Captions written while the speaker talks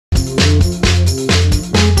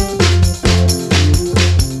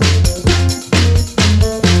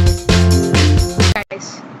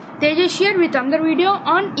here with another video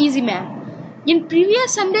on Easy Math. In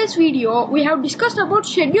previous Sunday's video, we have discussed about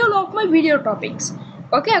schedule of my video topics.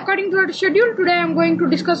 Okay, according to the schedule, today I am going to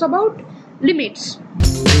discuss about limits.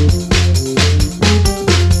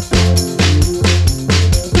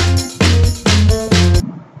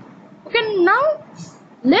 Okay, now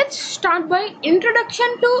let's start by introduction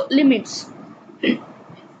to limits.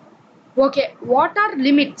 Okay, what are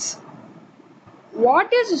limits?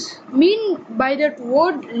 What is mean by that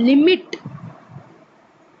word limit?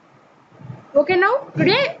 Okay, now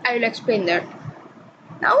today I will explain that.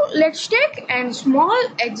 Now let's take a small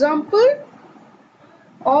example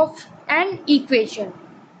of an equation.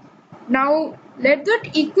 Now let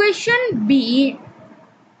that equation be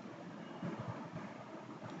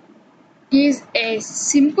is a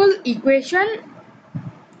simple equation: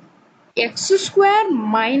 x square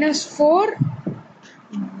minus 4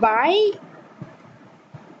 by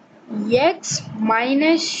x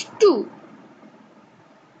minus 2.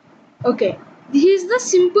 Okay, this is the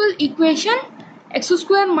simple equation, x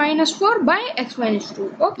square minus 4 by x minus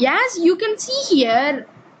 2. Okay, as you can see here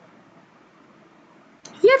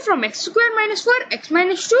from x square minus 4 x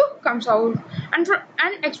minus 2 comes out, and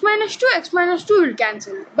x minus 2 will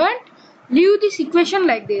cancel, but leave this equation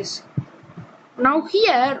like this. Now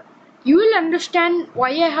here you will understand why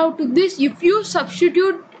I have took this. If you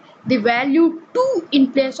substitute the value 2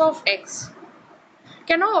 in place of x,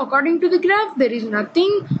 okay, now according to the graph there is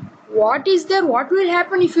nothing. What is there? What will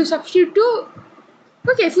happen if you substitute 2?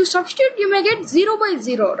 Okay, if you substitute you may get 0 by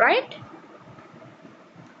 0, right?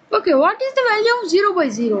 Okay, what is the value of 0 by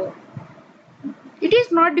 0? It is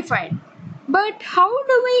not defined. But how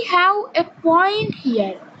do we have a point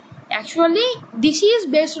here? Actually, this is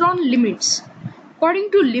based on limits. According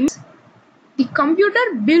to limits, the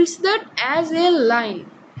computer builds that as a line.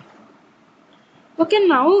 Okay,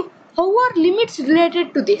 now how are limits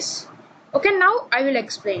related to this? Okay, now I will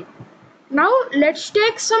explain. Now let's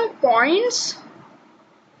take some points.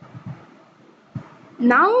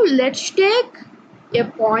 Now let's take a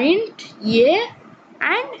point A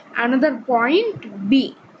and another point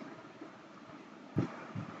B.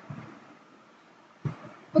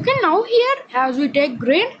 Okay, now here as we take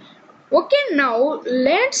grid, okay, now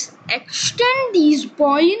let's extend these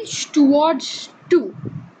points towards 2.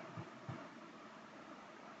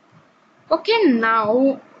 Okay,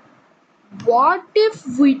 now what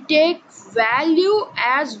if we take value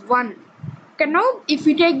as 1? Okay, now if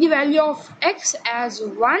we take the value of x as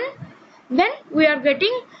 1, then we are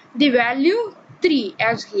getting the value 3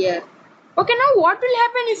 as here. Okay, now what will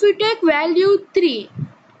happen if we take value 3?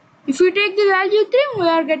 If we take the value 3, we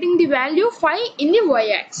are getting the value 5 in the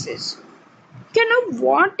y-axis. Okay, now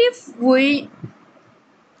what if we,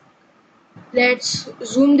 let's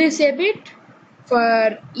zoom this a bit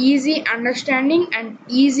for easy understanding and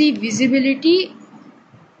easy visibility.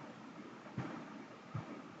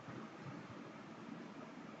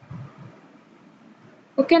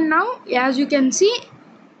 Okay, now as you can see,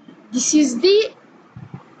 this is the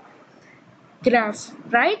graph,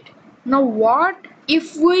 right? Now what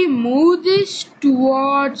if we move this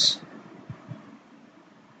towards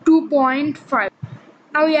 2.5?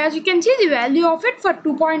 Now as you can see, the value of it for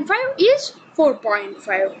 2.5 is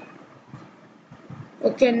 4.5.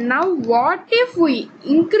 Okay, now what if we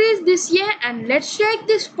increase this here and let's take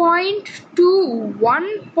this point to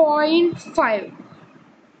 1.5.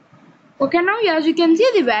 Okay, now as you can see,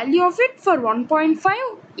 the value of it for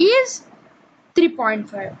 1.5 is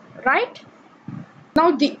 3.5, right?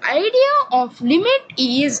 Now the idea of limit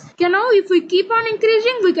is, okay, now if we keep on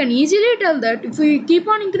increasing, we can easily tell that if we keep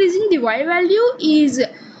on increasing, the y value is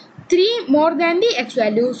 3 more than the x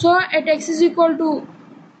value. So at x is equal to,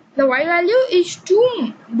 the y value is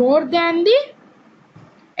 2 more than the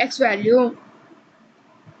x value.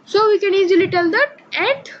 So we can easily tell that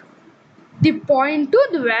at the point 2,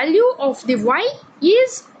 the value of the y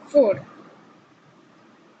is 4.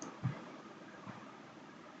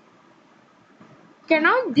 Okay,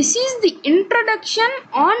 now this is the introduction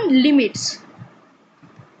on limits.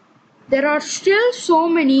 There are still so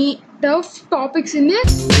many tough topics in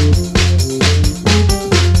this.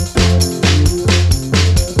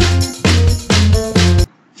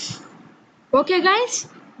 Okay guys,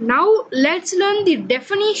 now let's learn the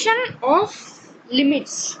definition of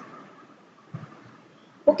limits.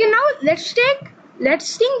 Okay, now let's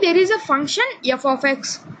think there is a function f of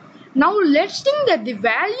x. Now let's think that the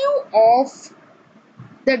value of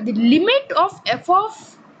the limit of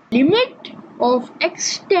limit of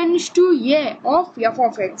x tends to a of f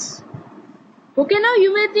of x. Okay, now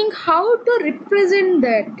you may think how to represent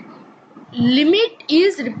that. Limit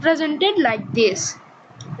is represented like this.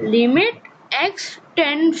 Limit x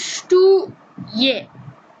tends to a.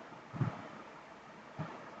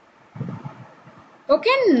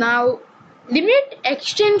 Okay, now limit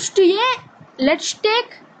x tends to a. Let's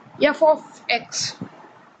take f of x.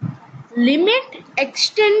 Limit x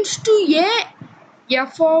tends to a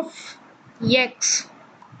f of x.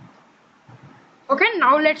 Okay,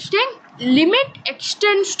 now let's take limit x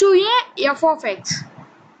tends to a f of x.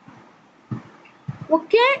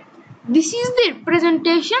 Okay, this is the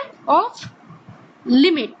representation of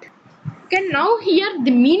limit. Okay, now here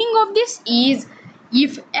the meaning of this is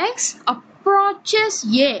if x approaches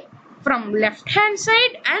a from left hand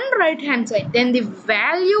side and right hand side, then the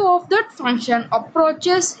value of that function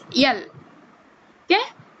approaches L. Okay,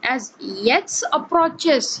 as x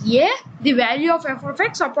approaches a, the value of f of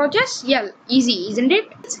x approaches L. Easy, isn't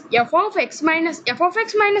it? F of x minus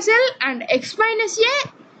L and x minus a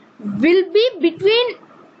will be between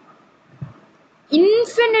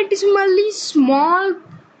infinitesimally small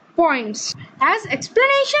points. As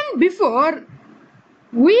explanation before,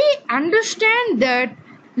 we understand that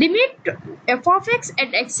limit f of x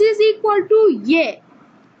at x is equal to a.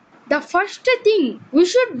 The first thing we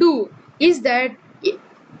should do is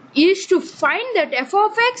to find that f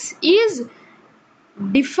of x is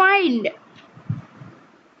defined.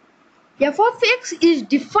 F of x is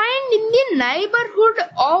defined in the neighborhood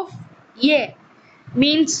of a,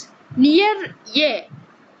 means near a.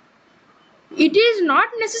 It is not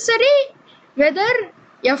necessary whether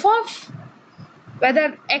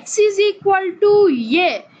x is equal to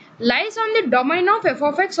a lies on the domain of f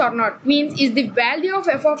of x or not, means is the value of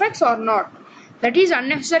f of x or not. That is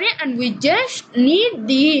unnecessary, and we just need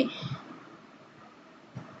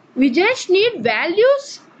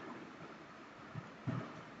values.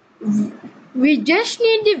 We just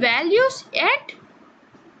need the values at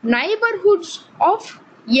neighborhoods of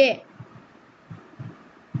a.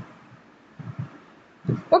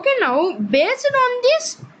 Okay, now based on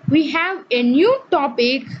this, we have a new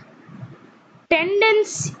topic,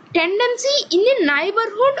 tendency in the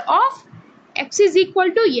neighborhood of x is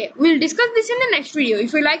equal to a. We will discuss this in the next video.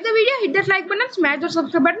 If you like the video, hit that like button, smash the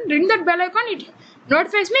subscribe button, ring that bell icon. It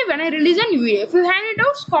notifies me when I release a new video. If you have any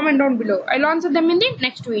doubts, comment down below. I'll answer them in the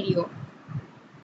next video.